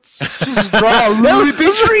shit. Let's just draw a really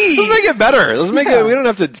big tree. Let's make it better. Let's make it. We don't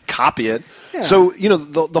have to copy it. Yeah. So, you know,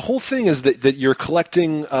 the whole thing is that you're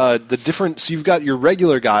collecting the different... So you've got your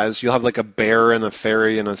regular guys. You'll have, like, a bear and a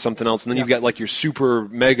fairy and something else. And then you've got, like, your super,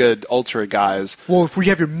 mega, ultra guys. Well, if you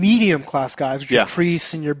have your medium-class guys, which are your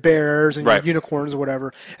priests and your bears and your unicorns or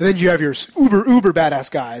whatever. And then you have your uber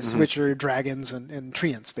badass guys, which are your dragons and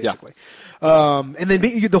treants, basically. Yeah. And then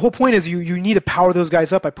the whole point is you need to power those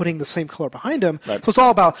guys up by putting the same color behind them. Right. So it's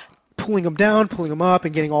all about pulling them down, pulling them up,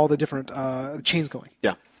 and getting all the different chains going.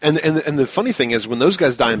 Yeah. And the funny thing is, when those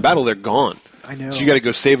guys die in battle, they're gone. I know. So you got to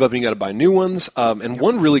go save up and you got to buy new ones. And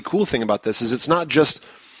one really cool thing about this is it's not just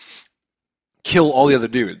kill all the other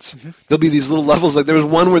dudes. There'll be these little levels. Like there was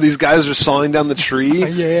one where these guys are sawing down the tree,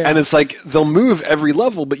 and it's like they'll move every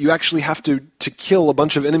level, but you actually have to kill a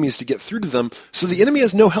bunch of enemies to get through to them. So the enemy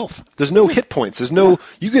has no health. There's no hit points. There's no.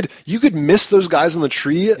 You could miss those guys on the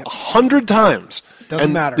tree 100 times.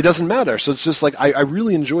 Doesn't matter. It doesn't matter. So it's just like I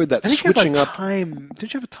really enjoyed that switching up.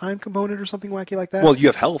 Did you have a time component or something wacky like that? Well, you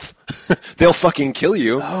have health. They'll fucking kill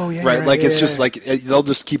you. Oh yeah. Right. Like it's just like they'll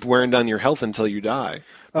just keep wearing down your health until you die.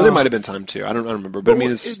 But there might have been time too. I don't remember. But I mean,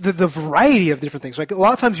 it's the variety of different things. Like a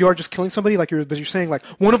lot of times you are just killing somebody. Like you're saying. Like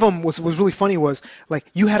one of them was really funny. Was like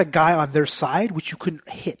you had a guy on their side which you couldn't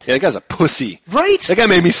hit. Yeah, that guy's a pussy. Right. That guy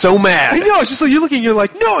made me so mad. I know. It's just like you're looking. You're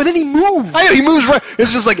like no, and then he moves. He moves right.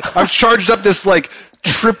 It's just like I've charged up this like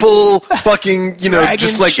triple fucking Dragon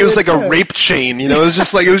just like it was like a rape chain. It was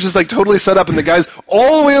just like totally set up, and the guy's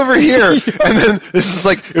all the way over here, and then this is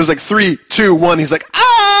like it was like 3, 2, 1. He's like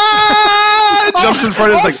jumps in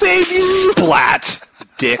front of us like save you. Splat,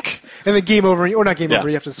 dick. And then game over, or not game over.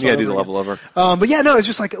 You have to start do the level over. But yeah, no, it's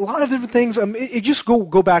just like a lot of different things. It just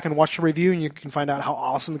go back and watch the review, and you can find out how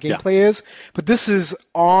awesome the gameplay is. But this is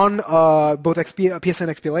on both PSN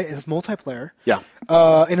and XBLA. It's multiplayer. Yeah.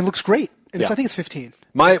 And it looks great. And I think it's 15.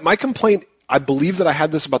 My complaint, I believe that I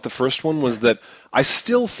had this about the first one, was that I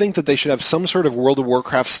still think that they should have some sort of World of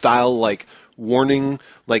Warcraft style like warning,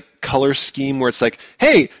 like color scheme where it's like,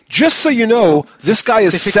 hey, just so you know, this guy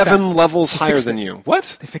is 7 levels higher than you.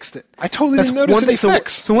 What? They fixed it. I totally didn't notice any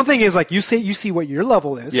fix. So one thing is like you see what your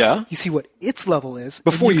level is. Yeah. You see what its level is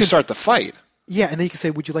before you start the fight. Yeah, and then you can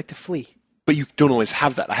say, would you like to flee? But you don't always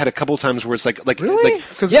have that. I had a couple of times where it's like really?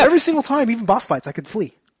 Because every single time, even boss fights, I could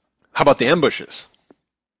flee. How about the ambushes?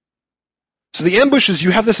 So the ambushes,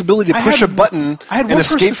 you have this ability to push a button and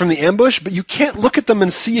escape from the ambush, but you can't look at them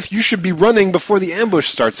and see if you should be running before the ambush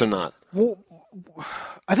starts or not. Well,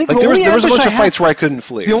 I think like there was a bunch of fights where I couldn't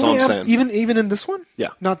flee. That's all I'm saying. Even in this one? Yeah.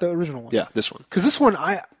 Not the original one. Yeah, this one. Because this one,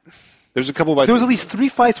 there's a couple of there was at least 3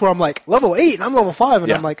 fights where I'm like, level 8, and I'm level 5,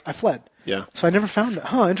 and I'm like, I fled. Yeah. So I never found it.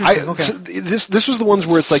 Huh, interesting. Okay. So this was the ones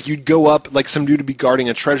where it's like you'd go up, like some dude would be guarding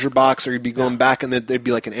a treasure box, or you'd be going back, and there'd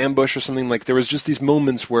be like an ambush or something. Like there was just these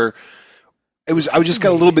moments where I just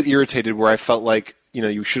got a little bit irritated, where I felt like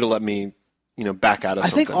you should have let me back out of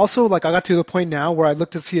something. I think also like I got to the point now where I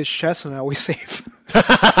looked to see his chest and I always save.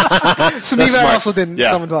 So maybe I also didn't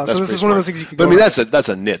summon the So this is one of those things you can. But I mean that's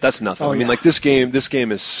a nit. That's nothing. Oh, I mean like this game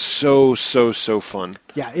is so fun.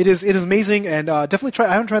 Yeah, it is amazing, and definitely try.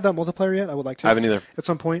 I haven't tried that multiplayer yet. I would like to. I haven't either. At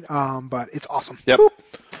some point, but it's awesome. Yep.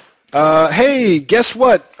 Hey, guess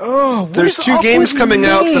what? Oh, there's 2 games coming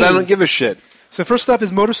out that I don't give a shit. So first up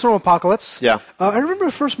is Motorstorm Apocalypse. Yeah. I remember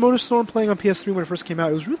the first Motorstorm playing on PS3 when it first came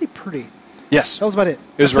out. It was really pretty. Yes. That was about it.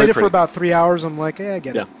 It was I played it for about 3 hours. I'm like, I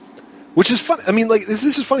get it. Which is fun. I mean, like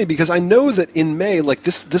this is funny because I know that in May, like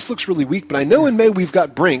this looks really weak, but I know in May we've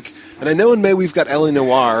got Brink, and I know in May we've got LA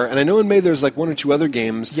Noire, and I know in May there's like 1 or 2 other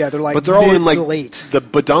games. Yeah, they're like, but they're all in like late. The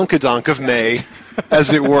badonkadonk of May,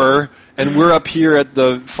 as it were. And we're up here at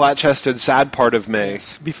the flat-chested, sad part of May.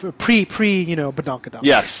 Yes. Pre, badonkadonk.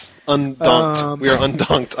 Yes, undonked. We are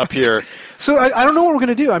undonked up here. So I don't know what we're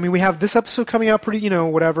going to do. I mean, we have this episode coming out pretty,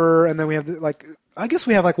 whatever, and then we have, I guess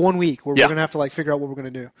we have, 1 week where we're going to have to, figure out what we're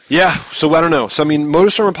going to do. Yeah, so I don't know. So, I mean,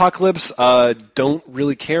 Motorstorm Apocalypse, don't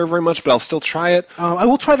really care very much, but I'll still try it. I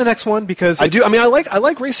will try the next one because... I do. I mean, I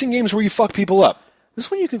like racing games where you fuck people up.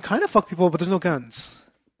 This one you can kind of fuck people up, but there's no guns.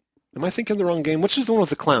 Am I thinking the wrong game? Which is the one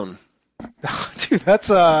with the clown? Dude, that's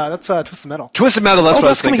Twisted Metal. Twisted Metal, that's what I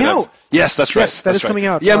was coming thinking out. of. Yes, that's right. Yes, that is coming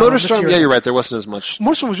out. Yeah, this Motorstorm, year. yeah, you're right. There wasn't as much.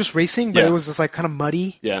 Motorstorm was just racing, but Yeah. it was just like kind of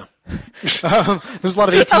muddy. Yeah. There's a lot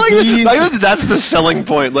of ATVs. I like that that's the selling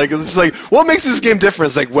point. Like, it's like, what makes this game different?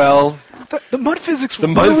 It's like, well, the mud physics were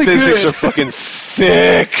the mud really physics good. are fucking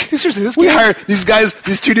sick. Seriously, this We game... hired these guys,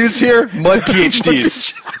 these two dudes here, mud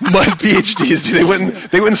PhDs. Mud PhDs. Dude,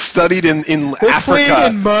 they went and studied in They're Africa. playing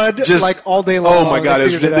in mud like all day long. Oh my god, it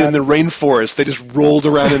was in the rainforest. They just rolled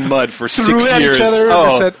around in mud for Threw 6 it at years. each other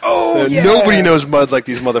and said, "Oh, yeah." Nobody knows mud like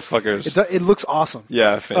these motherfuckers. It looks awesome.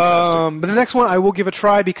 Yeah, fantastic. But the next one I will give a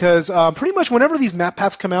try because pretty much whenever these map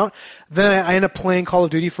packs come out, then I end up playing Call of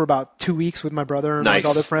Duty for about 2 weeks with my brother and Nice.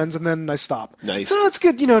 all their friends, and then I stop. Nice. So that's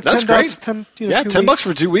good. That's $10, great. 10, Yeah, 2 $10 weeks.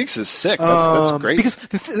 for 2 weeks is sick. That's great. Because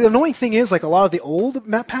the annoying thing is, like a lot of the old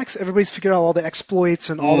map packs, everybody's figured out all the exploits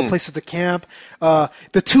and all the places to camp.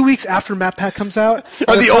 The 2 weeks after map pack comes out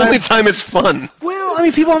Are the only time it's fun. Well, I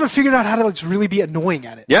mean, people haven't figured out how to like, really be annoying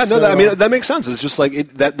at it. Yeah, no, So, that makes sense. It's just like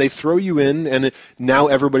that they throw you in, and now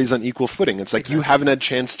everybody's on equal footing. It's like you haven't had a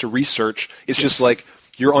chance to research. It's just like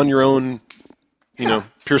you're on your own,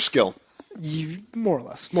 pure skill. more or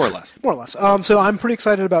less. More or less. More or less. So I'm pretty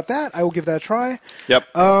excited about that. I will give that a try. Yep.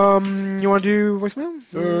 You want to do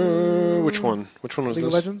voicemail? Which one? Which one was League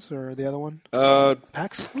of this? Legends or the other one?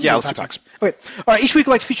 PAX? Yeah, let's do PAX. Okay. All right. Each week,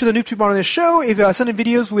 we like to feature the NooBTooB on this show. If send in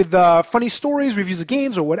videos with funny stories, reviews of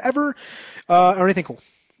games, or whatever, or anything cool.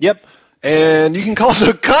 Yep. And you can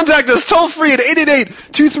also contact us toll-free at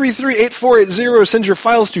 888-233-8480. Send your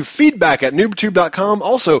files to feedback@NooBTooB.com.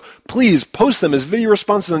 Also, please post them as video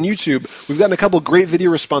responses on YouTube. We've gotten a couple great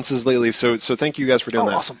video responses lately, so thank you guys for doing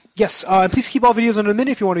that. Awesome. Yes. And please keep all videos under a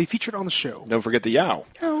minute if you want to be featured on the show. Don't forget the yow.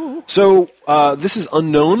 Yow. So, this is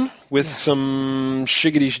Unknown with some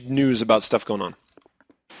shiggity news about stuff going on.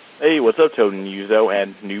 Hey, what's up, Toad and Yuzo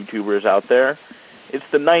and NooBToobers out there? It's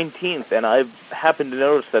the 19th, and I've happened to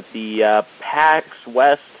notice that the PAX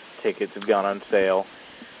West tickets have gone on sale.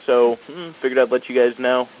 So, figured I'd let you guys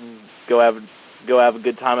know. Go have a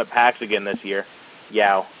good time at PAX again this year.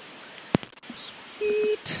 Yow.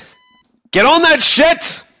 Sweet. Get on that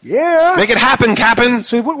shit! Yeah. Make it happen, Cap'n!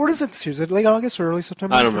 So what is it this year? Is it late August or early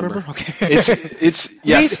September? I don't remember. Okay. It's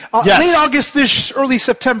yes. Late, yes. Late August-ish, early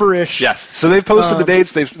September-ish. Yes. So they've posted the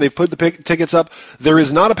dates. They've put the tickets up. There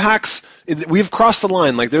is not a PAX. We've crossed the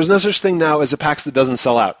line. Like there's no such thing now as a PAX that doesn't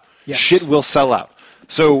sell out. Yes. Shit will sell out.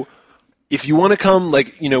 So if you want to come,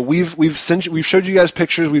 we've showed you guys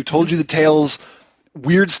pictures. We've told you the tales.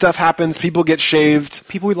 Weird stuff happens. People get shaved.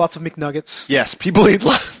 People eat lots of McNuggets. Yes. People eat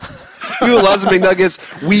lots. We eat lots of McNuggets.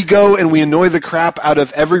 We go and we annoy the crap out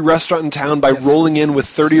of every restaurant in town by rolling in with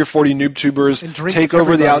 30 or 40 NooBToobers, And drink take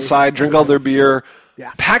over the everybody. outside, drink all their beer.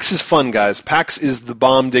 Yeah. PAX is fun, guys. PAX is the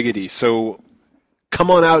bomb diggity. So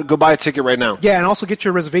come on out. Go buy a ticket right now. Yeah, and also get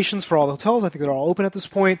your reservations for all the hotels. I think they're all open at this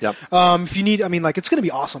point. Yep. If you need, it's going to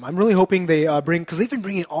be awesome. I'm really hoping they bring, because they've been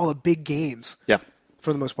bringing all the big games. Yeah.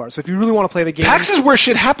 For the most part. So if you really want to play the game. PAX is where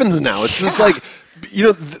shit happens now. It's just like,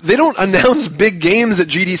 they don't announce big games at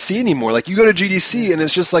GDC anymore. Like, you go to GDC and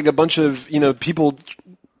it's just like a bunch of, people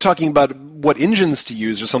talking about what engines to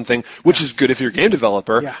use or something, which is good if you're a game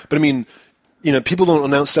developer. Yeah. But people don't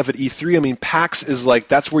announce stuff at E3. PAX is like,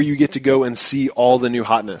 that's where you get to go and see all the new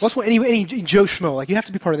hotness. That's what any Joe Schmo, like you have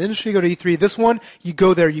to be part of the industry, go to E3. This one, you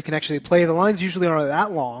go there, you can actually play. The lines usually aren't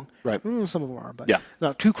that long. Right. Some of them are, but Yeah.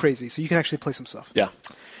 not too crazy. So you can actually play some stuff. Yeah.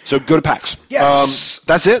 So go to PAX. Yes.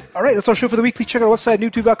 That's it. All right, that's our show for the week. Please check out our website,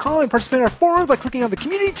 NooBTooB.com, and participate in our forums by clicking on the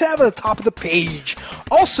community tab at the top of the page.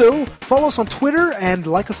 Also, follow us on Twitter and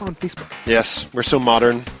like us on Facebook. Yes, we're so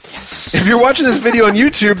modern. Yes. If you're watching this video on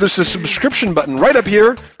YouTube, there's a subscription button right up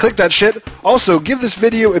here. Click that shit. Also, give this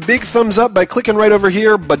video a big thumbs up by clicking right over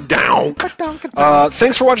here, but down.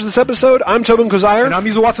 Thanks for watching this episode. I'm Tobin Kozire. And I'm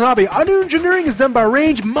Yuzo Watanabe. Audio engineering is done by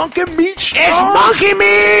Range Monkey Meat. It's Monkey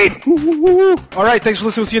Meat! All right, thanks for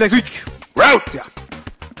listening. We'll see you next week. We're out! Yeah.